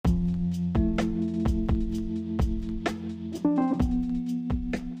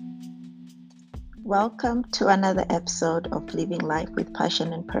Welcome to another episode of Living Life with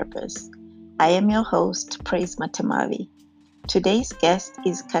Passion and Purpose. I am your host, Praise Matemavi. Today's guest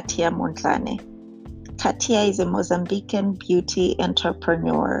is Katia Mondlane. Katia is a Mozambican beauty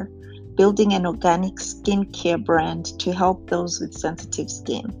entrepreneur building an organic skincare brand to help those with sensitive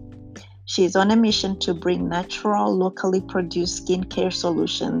skin. She is on a mission to bring natural, locally produced skincare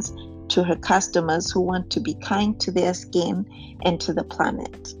solutions to her customers who want to be kind to their skin and to the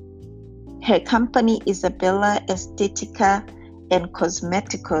planet. Her company, Isabella Estetica and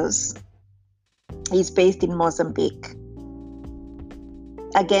Cosmeticos, is based in Mozambique.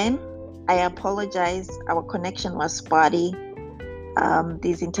 Again, I apologize, our connection was spotty.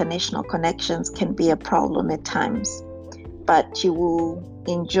 These international connections can be a problem at times, but you will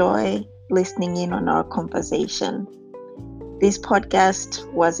enjoy listening in on our conversation. This podcast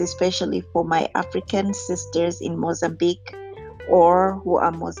was especially for my African sisters in Mozambique or who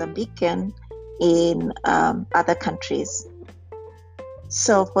are Mozambican in other countries.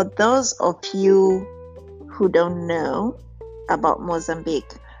 So for those of you who don't know about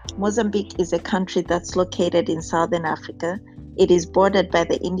Mozambique, Mozambique is a country that's located in Southern Africa. It is bordered by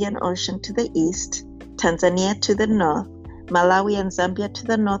the Indian Ocean to the east, Tanzania to the north, Malawi and Zambia to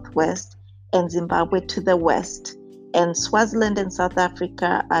the northwest, and Zimbabwe to the west, and Swaziland and South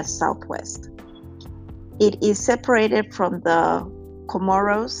Africa are southwest. It is separated from the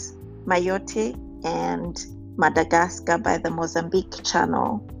Comoros, Mayotte, and Madagascar by the Mozambique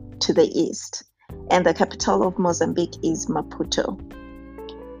Channel to the east, and the capital of Mozambique is Maputo.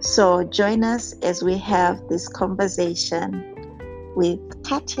 So join us as we have this conversation with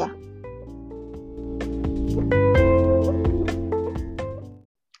Katia.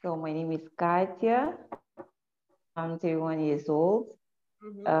 So my name is Katia. I'm 31 years old.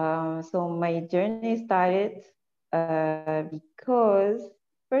 So my journey started because,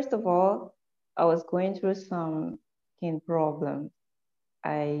 first of all, I was going through some skin problems.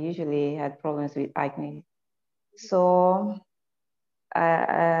 I usually had problems with acne. So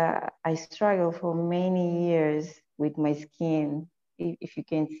I struggled for many years with my skin. If you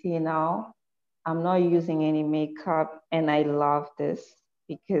can see now, I'm not using any makeup, and I love this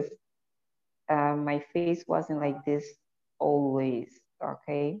because my face wasn't like this always,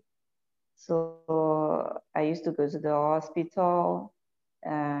 okay? So I used to go to the hospital.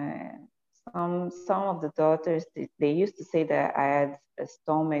 Some of the doctors, they used to say that I had a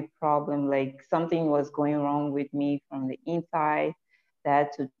stomach problem, like something was going wrong with me from the inside. They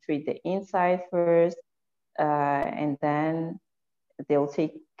had to treat the inside first, and then they'll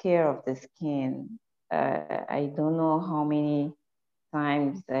take care of the skin. I don't know how many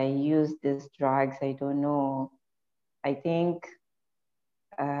times I used these drugs. I don't know. I think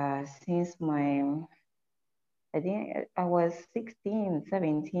since I think I was 16,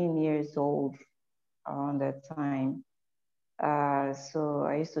 17 years old around that time. So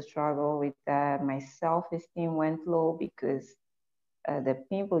I used to struggle with that. My self-esteem went low because the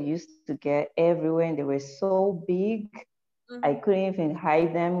pimple used to get everywhere and they were so big. I couldn't even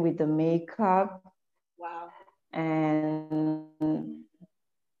hide them with the makeup. Wow. And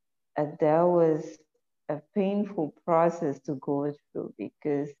that was a painful process to go through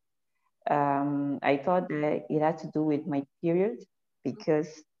because I thought that it had to do with my period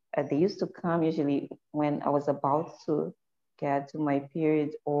because they used to come usually when I was about to get to my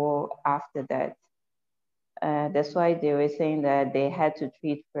period or after that. That's why they were saying that they had to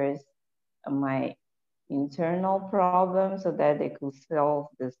treat first my internal problem so that they could solve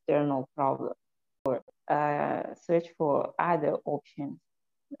the external problem or search for other options.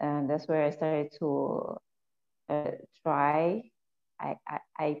 And that's where I started to try.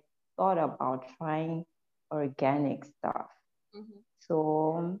 I thought about trying organic stuff.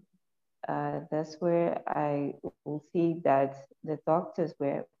 So that's where I will see that the doctors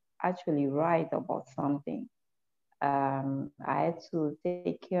were actually right about something. I had to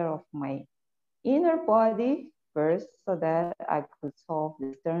take care of my inner body first so that I could solve the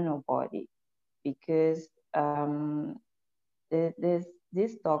external body because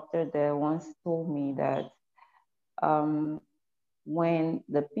this doctor there once told me that when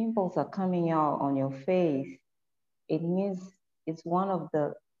the pimples are coming out on your face, it means it's one of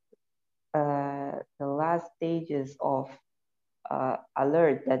the last stages of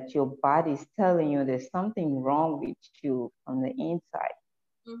alert that your body is telling you there's something wrong with you from the inside.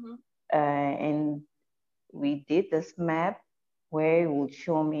 And we did this map where it would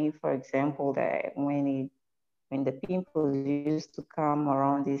show me, for example, that when the pimples used to come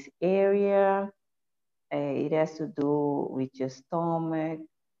around this area, it has to do with your stomach,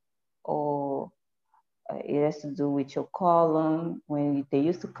 or it has to do with your colon. When they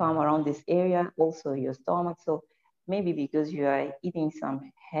used to come around this area, also your stomach. So maybe because you are eating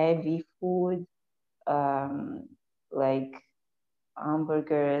some heavy food, um, like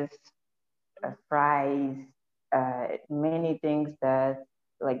hamburgers, fries, many things that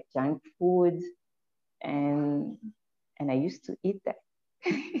like junk foods, and I used to eat that.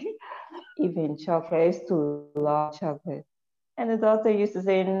 Even chocolate, I used to love chocolate. And the doctor used to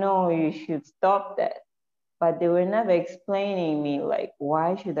say, no, you should stop that. But they were never explaining me like,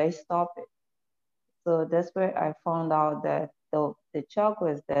 why should I stop it? So that's where I found out that the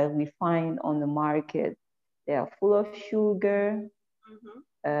chocolates that we find on the market, they are full of sugar,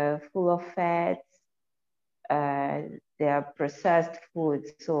 full of fats, they are processed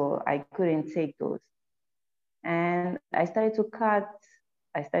foods. So I couldn't take those. And I started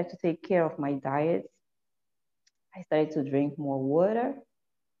to take care of my diet. I started to drink more water.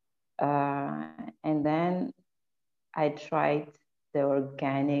 And then I tried the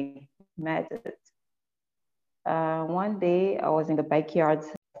organic method. One day I was in the backyard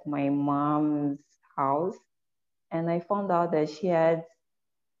of my mom's house, and I found out that she had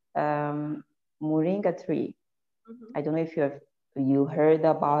moringa tree. I don't know if you heard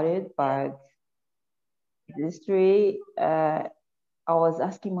about it, but this tree, I was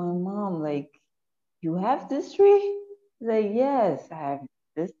asking my mom, like, you have this tree? She's like, yes, I have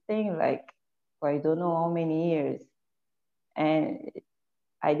this thing, like, for I don't know how many years. And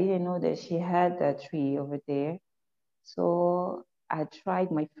I didn't know that she had that tree over there. So I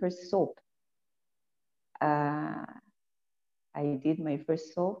tried my first soap. I did my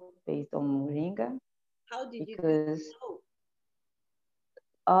first soap based on moringa. How did you do because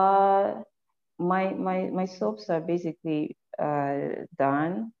soap? My soaps are basically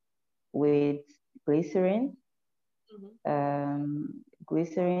done with glycerin,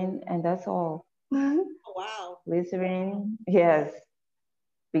 glycerin, and that's all. Oh, wow. Glycerin, yes,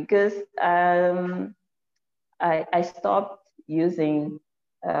 because I stopped using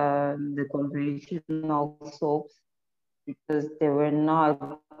the conventional soaps because they were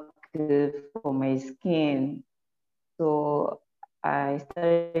not good for my skin. So I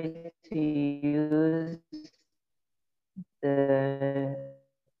started to use the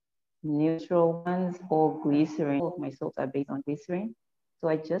neutral ones or glycerin. All of my soaps are based on glycerin. So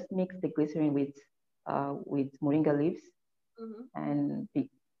I just mix the glycerin with moringa leaves, and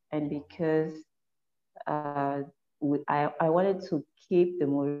because I wanted to keep the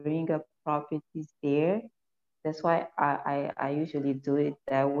moringa properties there. That's why I usually do it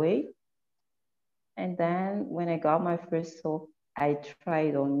that way. And then when I got my first soap, I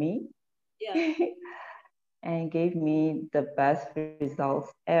tried on me. Yeah. And gave me the best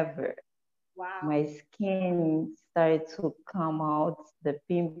results ever. Wow. My skin started to come out, the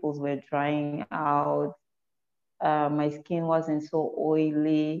pimples were drying out. My skin wasn't so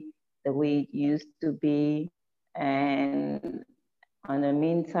oily the way it used to be. And in the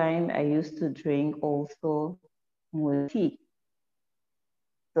meantime, I used to drink also more tea.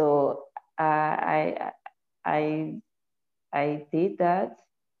 So I I did that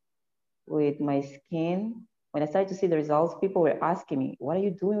with my skin. When I started to see the results, people were asking me, what are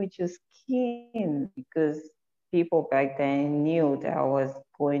you doing with your skin? Because people back then knew that I was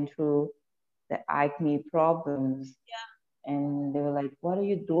going through the acne problems. Yeah. And they were like, what are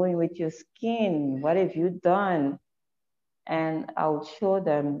you doing with your skin? What have you done? And I would show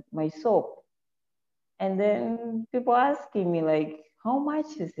them my soap. And then people asking me like, how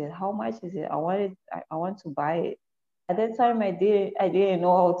much is it? How much is it? I want to buy it. At that time, I didn't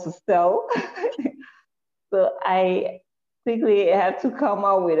know how to sell. So I quickly have to come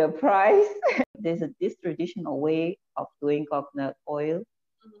up with a price. This traditional way of doing coconut oil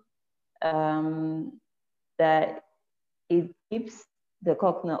that it keeps the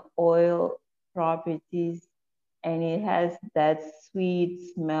coconut oil properties, and it has that sweet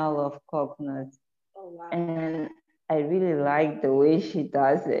smell of coconut. Oh, wow. And I really like the way she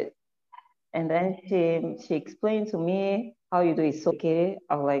does it. And then she explained to me how you do it so okay.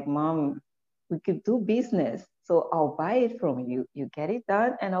 I was like, Mom, we could do business. So I'll buy it from you. You get it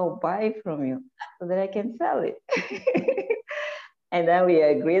done and I'll buy it from you so that I can sell it. And then we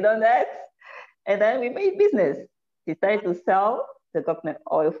agreed on that. And then we made business. She started to sell the coconut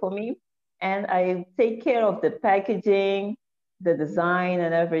oil for me. And I take care of the packaging, the design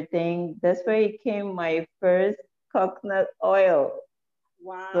and everything. That's where it came my first coconut oil.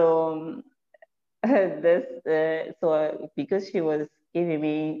 Wow. So so because she was giving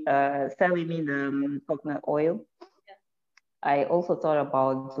me selling me the coconut oil, yeah. I also thought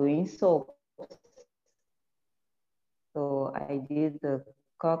about doing soaps. So I did the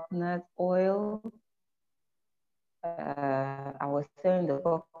coconut oil, I was selling the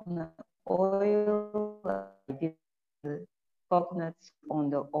coconut oil. I did the coconut soup on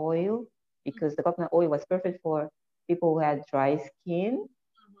the oil because the coconut oil was perfect for people who had dry skin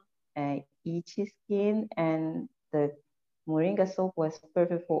and itchy skin, and the moringa soap was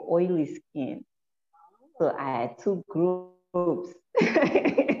perfect for oily skin. So I had two groups.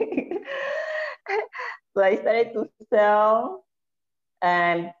 So I started to sell,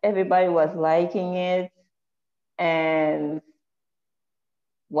 and everybody was liking it. And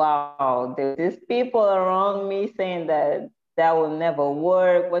wow, there was these people around me saying that that will never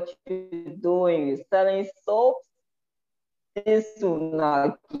work. What you doing? You're selling soaps. This will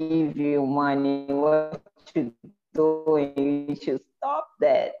not give you money. What you doing? You should stop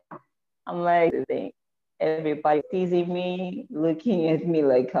that. I'm like, everybody was teasing me, looking at me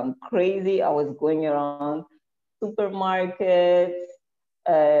like I'm crazy. I was going around supermarkets,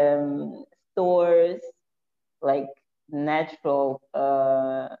 stores, like natural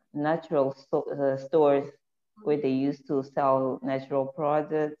stores where they used to sell natural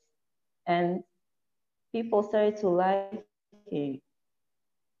products, and people started to like it.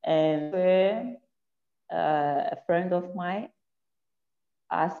 And where a friend of mine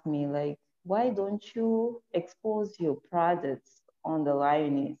asked me like, why don't you expose your products on the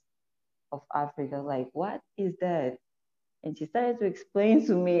Lioness of Africa? Like, what is that? And she started to explain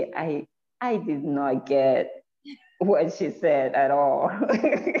to me. I did not get what she said at all.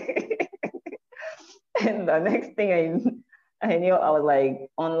 And the next thing I knew, I was like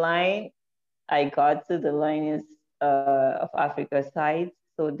online. I got to the Lioness of Africa site.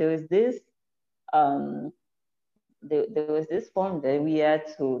 So um, there was this form that we had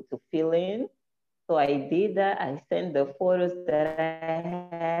to fill in. So I did that. I sent the photos that I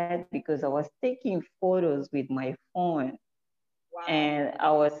had because I was taking photos with my phone. Wow. And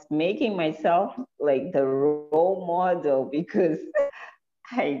I was making myself like the role model because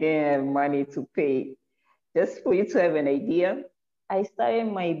I didn't have money to pay. Just for you to have an idea, I started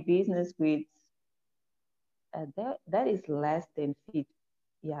my business with that is less than 50.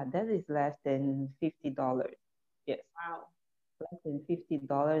 Yeah, that is less than $50. Yes. Wow. Less than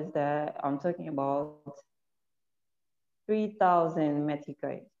 $50. That I'm talking about 3,000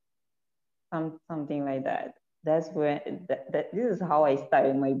 meticais, something like that. That's where this is how I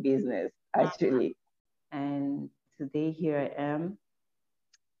started my business actually. And today here I am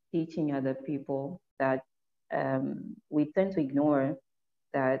teaching other people that we tend to ignore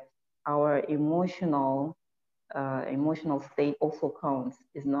that our emotional state also counts.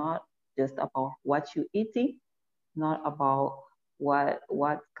 It's not just about what you're eating, not about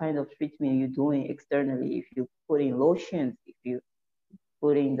what kind of treatment you're doing externally. If you put in lotions, if you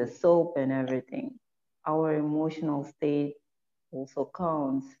put in the soap and everything, our emotional state also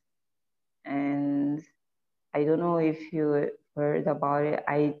counts. And I don't know if you heard about it.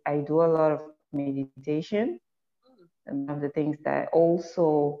 I do a lot of meditation. And one of the things that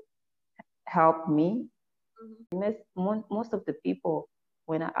also helped me, most of the people,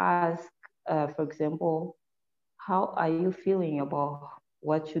 when I ask, for example, how are you feeling about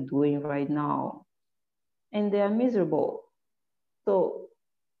what you're doing right now? And they are miserable. So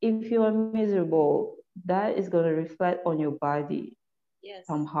if you are miserable, that is going to reflect on your body. Yes.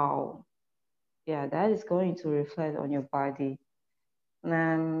 Somehow. Yeah, that is going to reflect on your body.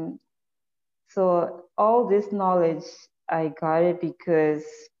 So all this knowledge, I got it because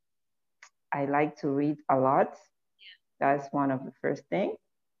I like to read a lot. Yeah. That's one of the first things.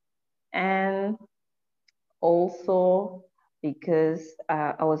 And also because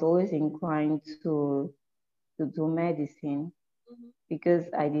I was always inclined to do medicine, because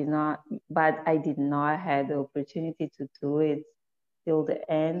I did not have the opportunity to do it till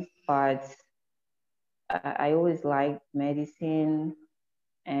the end. But I always liked medicine,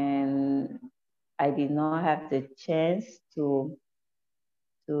 and I did not have the chance to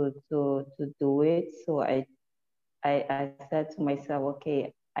do it. So I said to myself,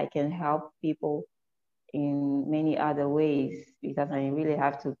 okay, I can help people in many other ways, because I really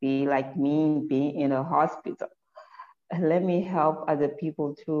have to be like me being in a hospital. Let me help other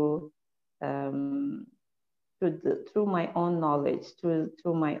people um, through my own knowledge, through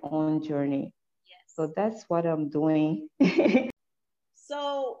my own journey. Yes. So that's what I'm doing.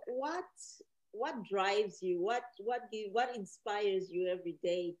 So what drives you? What inspires you every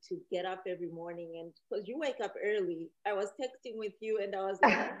day to get up every morning? And because you wake up early, I was texting with you and I was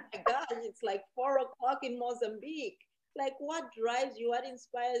like, oh my gosh, it's like 4 o'clock in Mozambique. Like, what drives you? What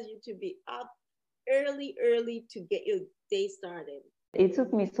inspires you to be up early to get your day started? It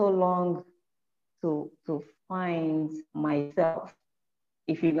took me so long to find myself.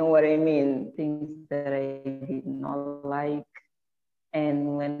 if you know what I mean, things that I did not like.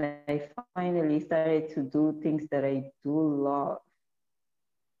 And when I finally started to do things that I do love,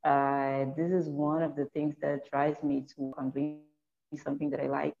 this is one of the things that drives me to I'm doing something that I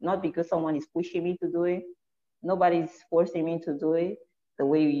like, not because someone is pushing me to do it. Nobody's forcing me to do it the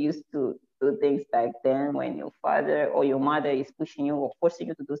way you used to do things back then when your father or your mother is pushing you or forcing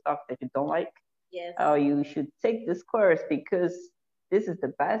you to do stuff that you don't like. Yes. Or you should take this course because this is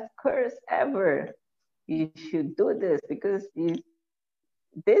the best course ever. You should do this because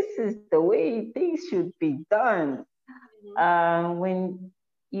this is the way things should be done. When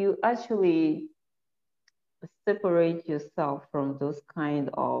you actually separate yourself from those kind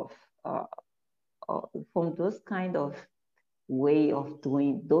of uh, from those kind of way of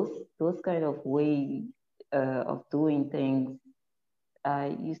doing those kind of way of doing things,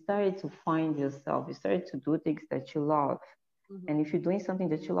 you started to find yourself. You started to do things that you love, and if you're doing something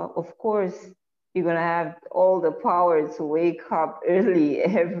that you love, of course, you're gonna have all the power to wake up early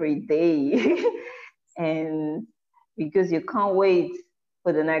every day, and because you can't wait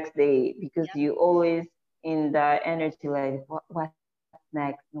for the next day because you always in that energy like what's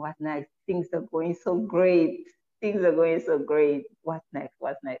next, what's next, things are going so great, things are going so great, what's next.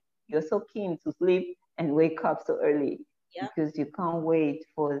 You're so keen to sleep and wake up so early because you can't wait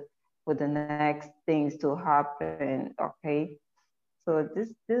for the next things to happen. Okay, so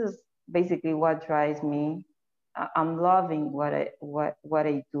this is basically what drives me. I'm loving what I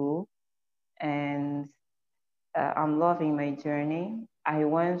do, and I'm loving my journey. I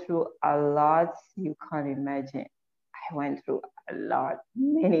went through a lot you can't imagine. I went through a lot,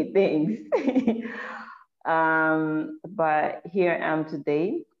 many things. But here I am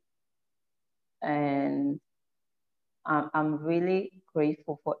today, and I'm really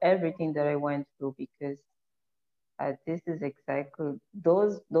grateful for everything that I went through because this is exactly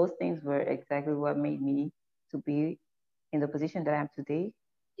those things were exactly what made me to be in the position that I am today.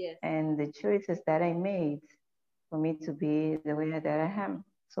 Yes. And the choices that I made for me to be the way that I am.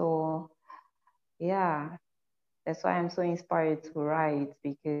 So yeah, that's why I'm so inspired to write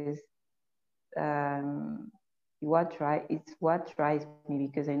because it's what drives me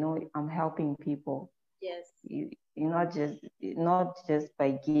because I know I'm helping people. Yes. You not just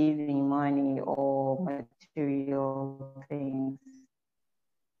by giving money or material things.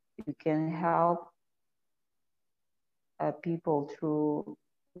 You can help people through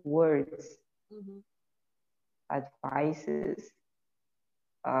words, advices,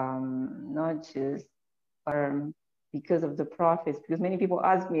 not just because of the profits. Because many people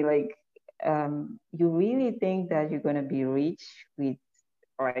ask me, like, you really think that you're gonna be rich with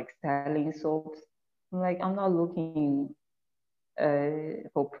like selling soaps? I'm like, I'm not looking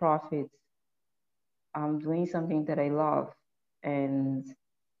for profits. I'm doing something that I love, and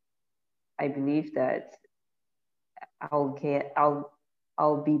I believe that I'll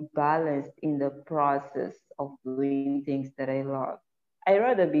be balanced in the process of doing things that I love. I'd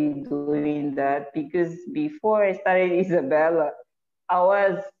rather be doing that because before I started Isabella, I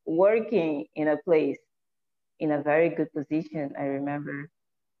was working in a place in a very good position, I remember,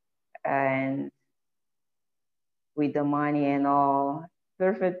 and with the money and all,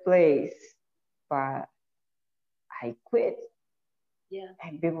 perfect place. But I quit. Yeah.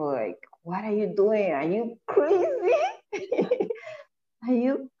 And people were like, what are you doing? Are you crazy? Are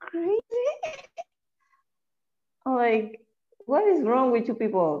you crazy? I'm like, what is wrong with you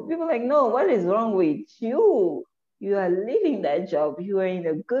people? People are like, no, what is wrong with you? You are leaving that job. You are in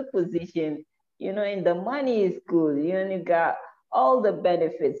a good position. You know, and the money is good. You know, you got all the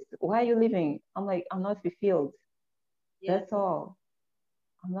benefits. Why are you leaving? I'm like, I'm not fulfilled. Yeah. That's all.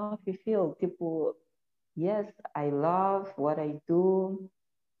 I'm not fulfilled. People, yes, I love what I do.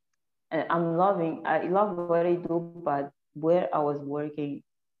 And I love what I do, but where I was working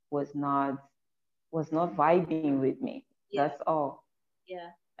was not vibing with me. That's all. Yeah.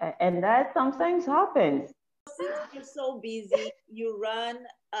 And that sometimes happens. Since you're so busy, you run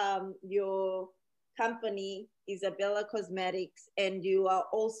your company, Isabella Cosmetics, and you are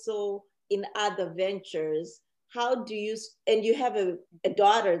also in other ventures. How do you, and you have a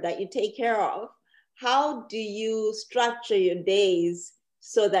daughter that you take care of, how do you structure your days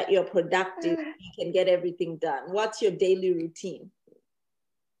so that you're productive, you can get everything done? What's your daily routine?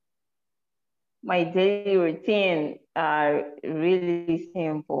 My daily routine are really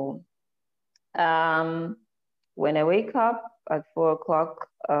simple. When I wake up at 4 o'clock,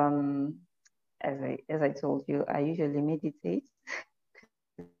 as I told you, I usually meditate.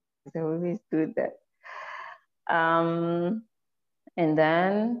 I always do that. And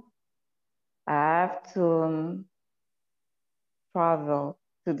then I have to travel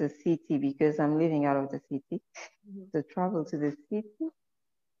to the city because I'm living out of the city, Mm-hmm. to travel to the city.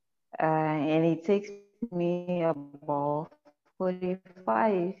 And it takes me about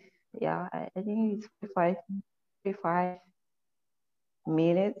 45, yeah, I think it's 45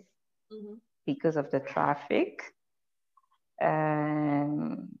 minutes Mm-hmm. because of the traffic.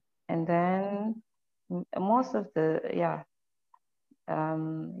 And then most of the, yes,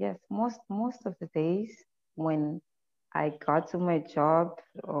 most of the days when I got to my job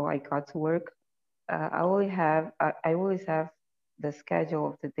or I got to work, I always have the schedule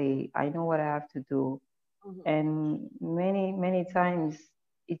of the day. I know what I have to do. Mm-hmm. And many times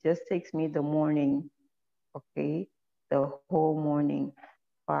it just takes me the morning, okay, the whole morning.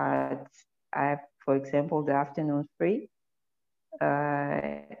 But I have, for example, the afternoon free.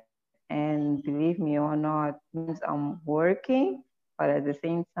 And believe me or not, means I'm working, but at the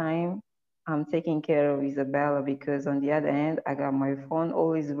same time, I'm taking care of Isabella because on the other hand, I got my phone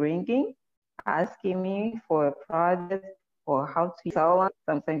always ringing, asking me for a project or how to use so on.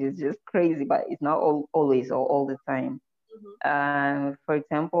 Sometimes it's just crazy, but it's not always or all the time. For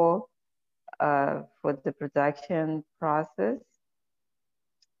example, for the production process,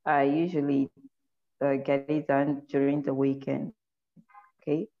 I usually get it done during the weekend,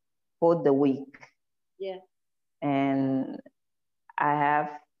 okay, for the week. Yeah. And I have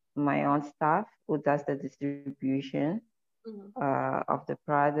my own staff who does the distribution of the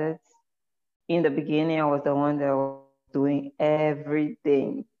products. In the beginning, I was the one that was doing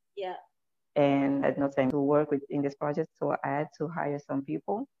everything. Yeah. And I had no time to work with in this project, so I had to hire some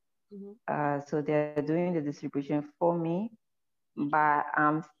people. So they're doing the distribution for me, but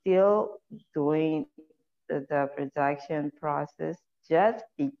I'm still doing the production process just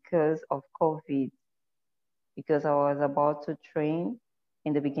because of COVID, because I was about to train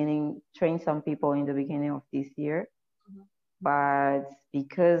some people in the beginning of this year. But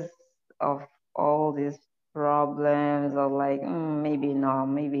because of all these problems, or like, maybe no,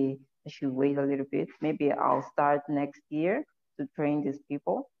 maybe I should wait a little bit. Maybe I'll start next year to train these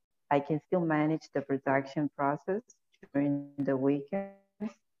people. I can still manage the production process during the weekends.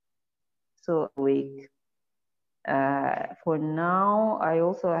 So week. For now,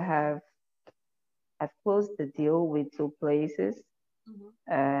 I've closed the deal with two places,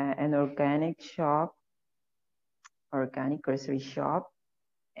 an organic grocery shop,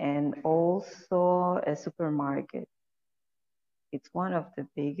 and also a supermarket. It's one of the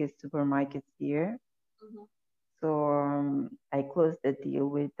biggest supermarkets here. So I closed the deal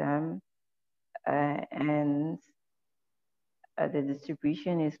with them, and the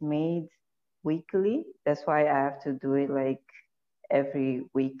distribution is made weekly. That's why I have to do it like every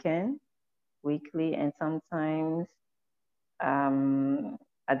weekly, and sometimes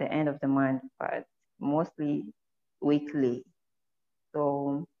at the end of the month, but mostly weekly.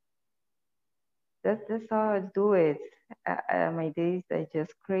 So that's how I do it. My days are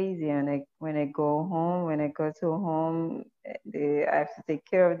just crazy, and when I go home, I have to take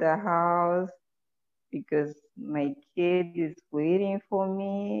care of the house because my kid is waiting for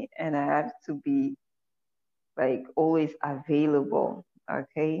me, and I have to be like always available.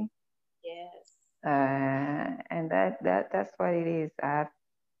 Okay. Yes. And that's what it is. I have to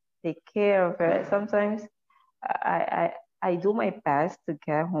take care of her. Sometimes I do my best to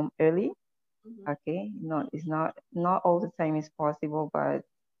get home early. Okay, no, it's not all the time is possible, but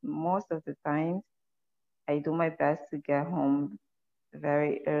most of the times I do my best to get home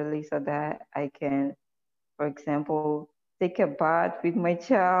very early so that I can, for example, take a bath with my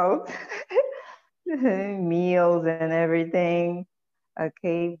child, meals and everything.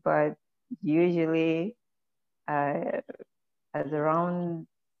 Okay, but usually at around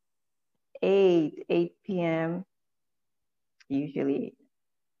 8 p.m. usually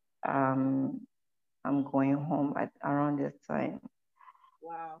um, I'm going home at around this time.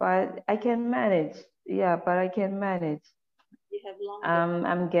 Wow. But I can manage. Yeah, but I can manage. You have long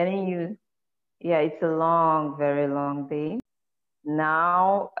I'm getting you. Yeah, it's a long, very long day.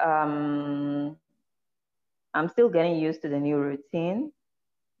 Now, I'm still getting used to the new routine,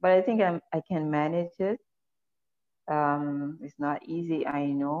 but I think I can manage it. It's not easy, I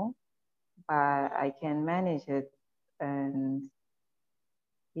know, but I can manage it. And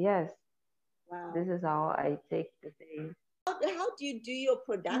yes, Wow. this is how I take the day. How do you do your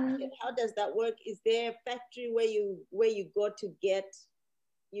production? How does that work? Is there a factory where you go to get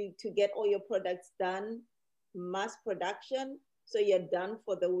all your products done, mass production, so you're done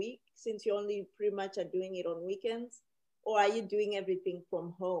for the week since you only pretty much are doing it on weekends, or are you doing everything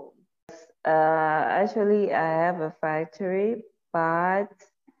from home? Actually, I have a factory, but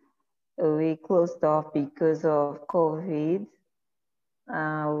we closed off because of COVID.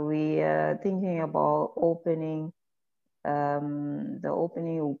 We are thinking about opening. The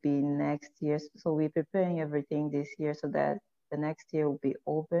opening will be next year. So we're preparing everything this year so that the next year will be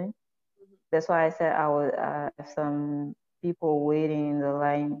open. That's why I said I would have some people waiting in the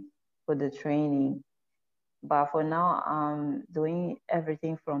line for the training. But for now, I'm doing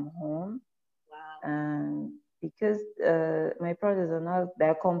everything from home. Wow. Because my projects are not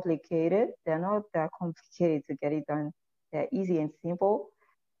that complicated. They're not that complicated to get it done. They're easy and simple.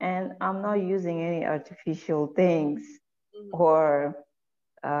 And I'm not using any artificial things or,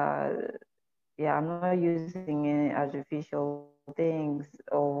 I'm not using any artificial things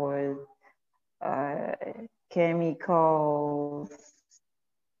or chemicals,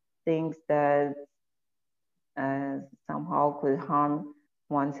 things that somehow could harm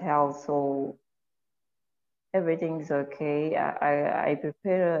one's health. So everything's okay. I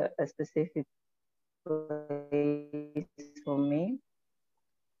prepare a specific place for me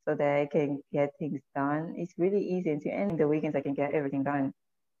so that I can get things done. It's really easy. And in the weekends, I can get everything done.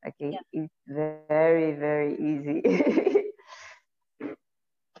 Okay, yeah. It's very, very easy.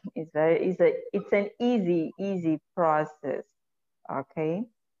 It's an easy process. Okay,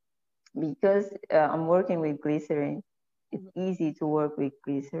 because I'm working with glycerin. It's easy to work with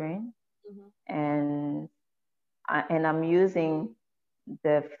glycerin, and I'm using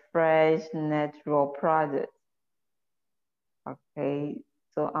the fresh natural product. Okay,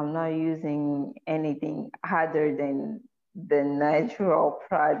 so I'm not using anything other than the natural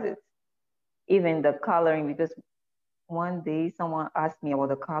product. Even the coloring, because one day someone asked me about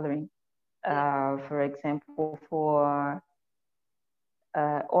the coloring. For example, for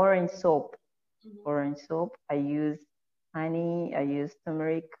orange soap. Orange soap, I use honey, I use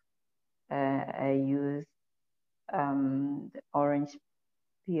turmeric, I use the orange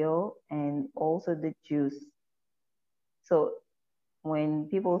peel, and also the juice. So when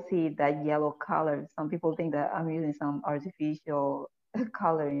people see that yellow color, some people think that I'm using some artificial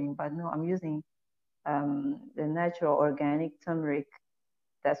coloring, but no, I'm using the natural organic turmeric.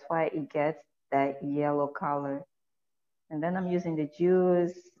 That's why it gets that yellow color. And then I'm using the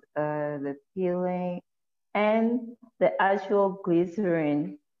juice, the peeling, and the actual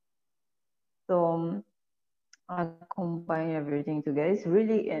glycerin. So I combine everything together. It's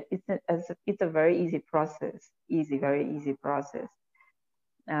really, it's a very easy process. Very easy process.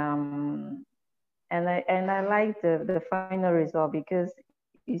 And I like the final result because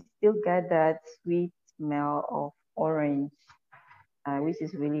you still get that sweet smell of orange, which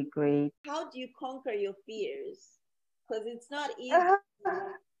is really great. How do you conquer your fears? Because it's not easy.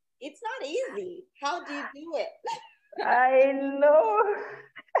 It's not easy. How do you do it? I know.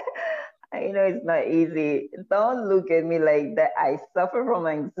 I know it's not easy. Don't look at me like that. I suffer from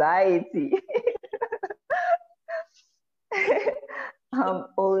anxiety. I'm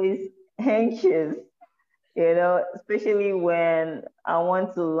always anxious, especially when I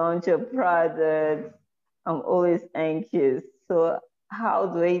want to launch a product. I'm always anxious. So how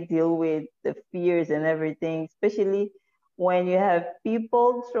do I deal with the fears and everything, especially when you have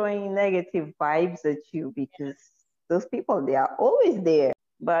people throwing negative vibes at you, because those people, they are always there.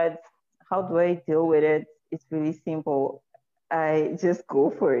 But how do I deal with it? It's really simple. I just go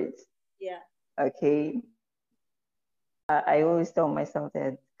for it. Yeah. Okay. I always tell myself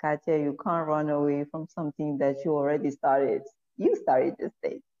that, Katia, you can't run away from something that you already started. You started this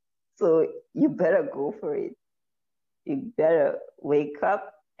thing. So you better go for it. You better wake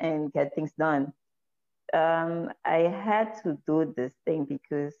up and get things done. I had to do this thing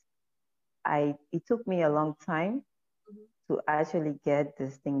because it took me a long time to actually get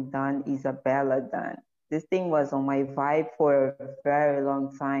this thing done, Isabella done. This thing was on my vibe for a very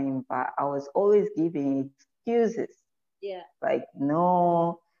long time, but I was always giving excuses. Yeah. Like,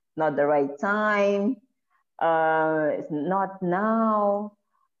 no, not the right time. It's not now.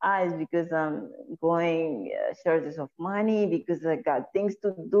 It's because I'm going shortage of money, because I got things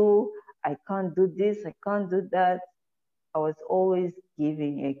to do. I can't do this, I can't do that. I was always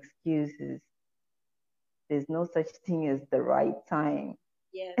giving excuses. There's no such thing as the right time.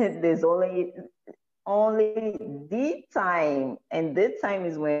 Yes. There's only the time. And the time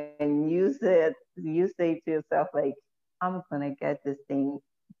is when you say to yourself, like, I'm gonna get this thing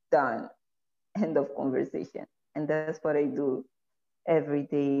done. End of conversation. And that's what I do every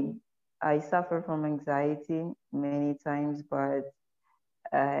day. I suffer from anxiety many times, but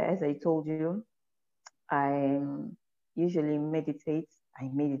as I told you, I usually meditate. I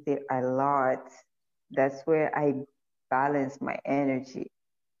meditate a lot. That's where I balance my energy.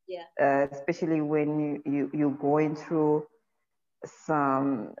 Yeah. Especially when you're going through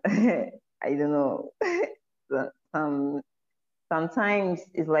some I don't know some sometimes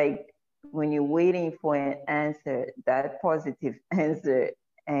it's like when you're waiting for an answer, that positive answer,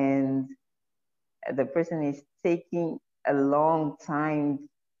 and the person is taking a long time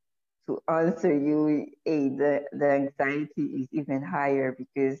to answer you, the anxiety is even higher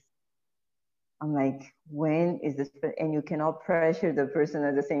because I'm like, when is this? And you cannot pressure the person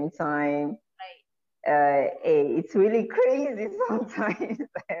at the same time. It's really crazy sometimes,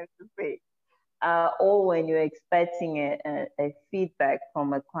 I have to say. Or when you're expecting a feedback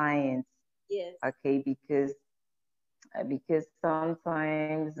from a client. Yes. Okay, because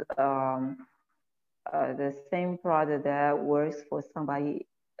sometimes the same product that works for somebody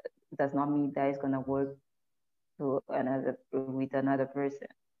does not mean that it's gonna work with another person.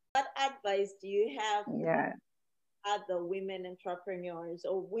 What advice do you have Yeah. for other women entrepreneurs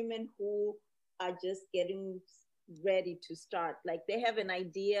or women who are just getting ready to start? Like they have an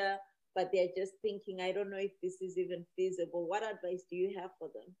idea, but they're just thinking, I don't know if this is even feasible. What advice do you have for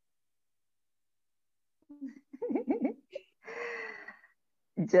them?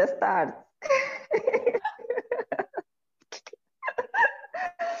 Just start.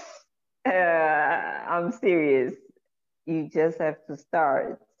 I'm serious. You just have to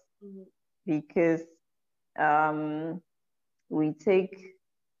start because we take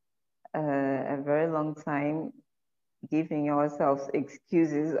a very long time giving ourselves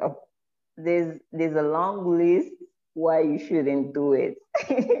excuses of there's a long list why you shouldn't do it.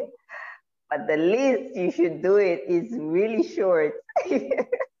 But the list you should do it is really short.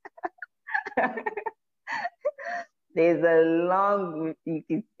 There's a long, you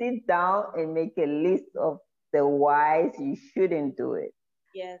can sit down and make a list of the whys you shouldn't do it.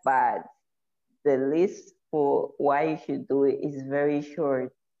 Yes. But the list for why you should do it is very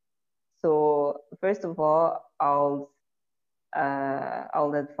short. So first of all, I'll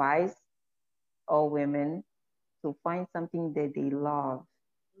advise all women to find something that they love,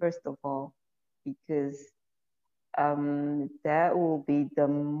 first of all, because that will be the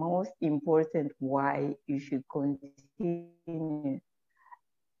most important why you should continue.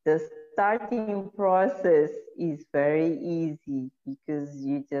 The starting process is very easy because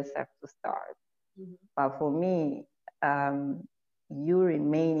you just have to start. But for me, you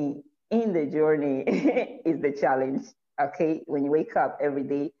remaining in the journey is the challenge. Okay, when you wake up every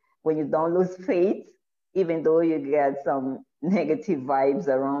day, when you don't lose faith, even though you get some negative vibes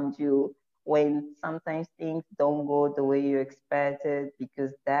around you, when sometimes things don't go the way you expected,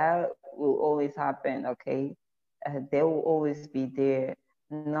 because that will always happen. Okay, they will always be there.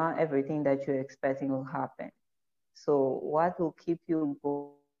 Not everything that you're expecting will happen. So what will keep you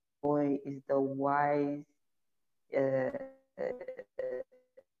going is the whys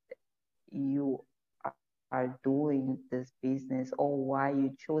you are doing this business or why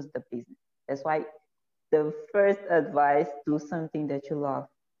you chose the business. That's why the first advice, do something that you love.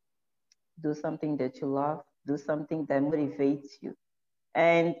 Do something that you love. Do something that motivates you.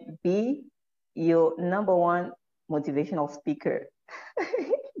 And be your number one motivational speaker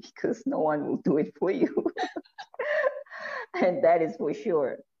because no one will do it for you. And that is for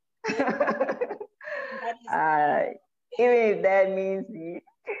sure. Even if that means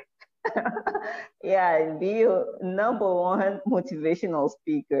yeah, be your number one motivational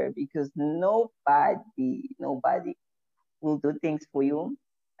speaker because nobody will do things for you.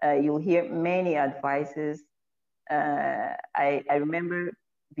 You'll hear many advices. I remember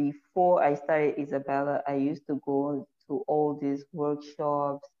before I started Isabella, I used to go to all these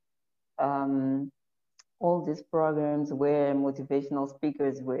workshops, all these programs where motivational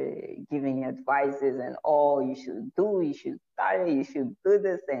speakers were giving advices and you should start it, you should do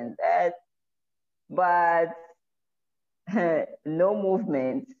this and that. But no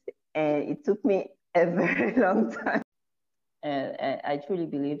movement. And it took me a very long time. And I truly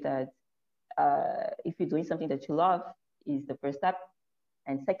believe that if you're doing something that you love is the first step.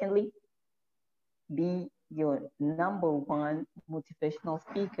 And secondly, be your number one motivational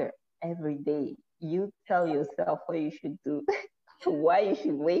speaker every day. You tell yourself what you should do, why you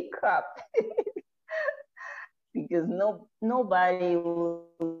should wake up. Because nobody will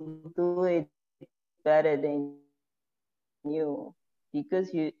do it better than you.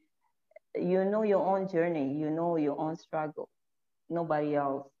 Because you know your own journey, you know your own struggle. Nobody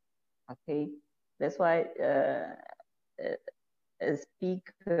else. Okay, that's why a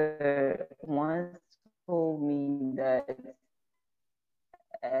speaker once told me that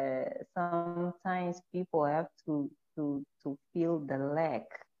sometimes people have to feel the lack.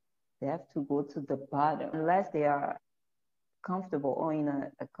 They have to go to the bottom. Unless they are comfortable or in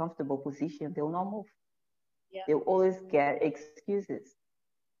a comfortable position, they will not move. Yeah. They'll always get excuses.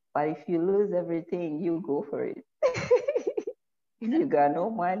 But if you lose everything, you go for it. If you got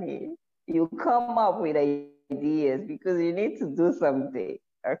no money, you come up with ideas because you need to do something.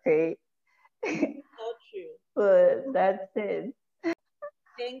 Okay. So true. So that's it.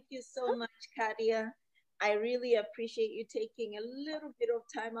 Thank you so much, Katia. I really appreciate you taking a little bit of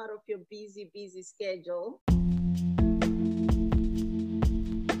time out of your busy, busy schedule.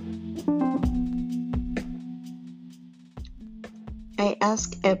 I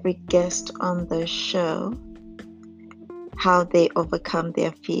ask every guest on the show how they overcome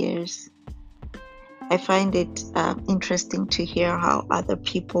their fears. I find it interesting to hear how other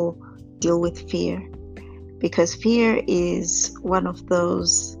people deal with fear, because fear is one of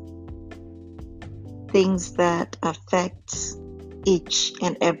those things that affects each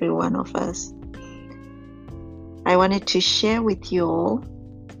and every one of us. I wanted to share with you all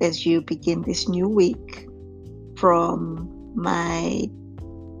as you begin this new week from my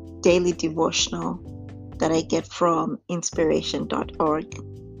daily devotional that I get from inspiration.org.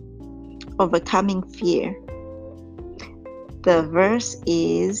 Overcoming fear. The verse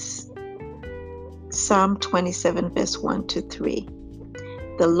is Psalm 27, verse 1 to 3.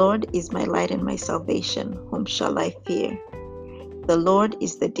 The Lord is my light and my salvation. Whom shall I fear? The Lord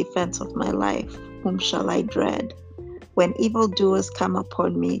is the defense of my life. Whom shall I dread? When evildoers come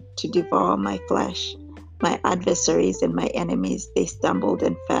upon me to devour my flesh, my adversaries and my enemies, they stumbled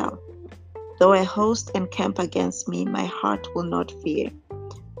and fell. Though a host encamp against me, my heart will not fear.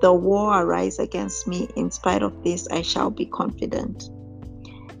 Though war arise against me, in spite of this I shall be confident.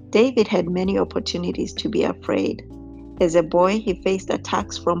 David had many opportunities to be afraid. As a boy, he faced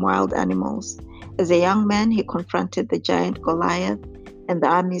attacks from wild animals. As a young man, he confronted the giant Goliath and the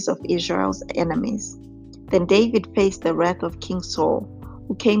armies of Israel's enemies. Then David faced the wrath of King Saul,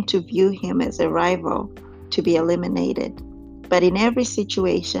 who came to view him as a rival to be eliminated. But in every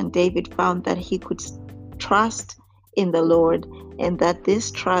situation, David found that he could trust in the Lord, and that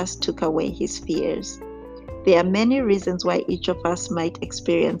this trust took away his fears. There are many reasons why each of us might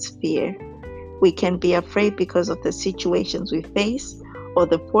experience fear. We can be afraid because of the situations we face or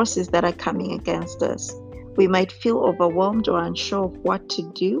the forces that are coming against us. We might feel overwhelmed or unsure of what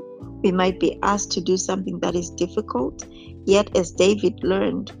to do. We might be asked to do something that is difficult. Yet, as David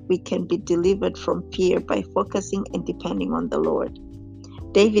learned, we can be delivered from fear by focusing and depending on the Lord.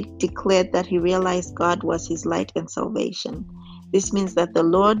 David declared that he realized God was his light and salvation. This means that the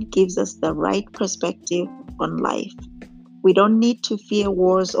Lord gives us the right perspective on life. We don't need to fear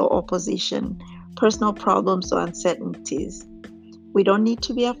wars or opposition, personal problems or uncertainties. We don't need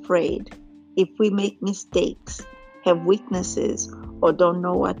to be afraid if we make mistakes, have weaknesses, or don't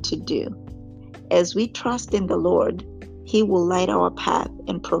know what to do. As we trust in the Lord, He will light our path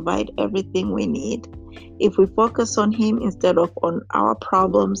and provide everything we need. If we focus on Him instead of on our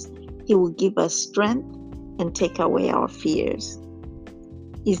problems, He will give us strength and take away our fears.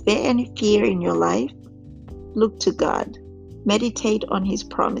 Is there any fear in your life? Look to God. Meditate on His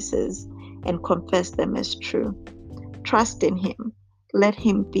promises and confess them as true. Trust in Him. Let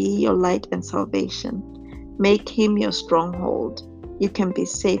Him be your light and salvation. Make Him your stronghold. You can be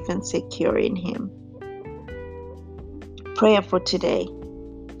safe and secure in Him. Prayer for today.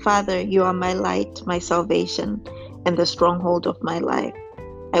 Father, you are my light, my salvation, and the stronghold of my life.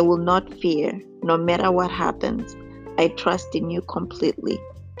 I will not fear, no matter what happens. I trust in you completely.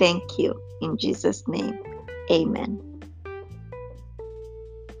 Thank you. In Jesus' name, amen.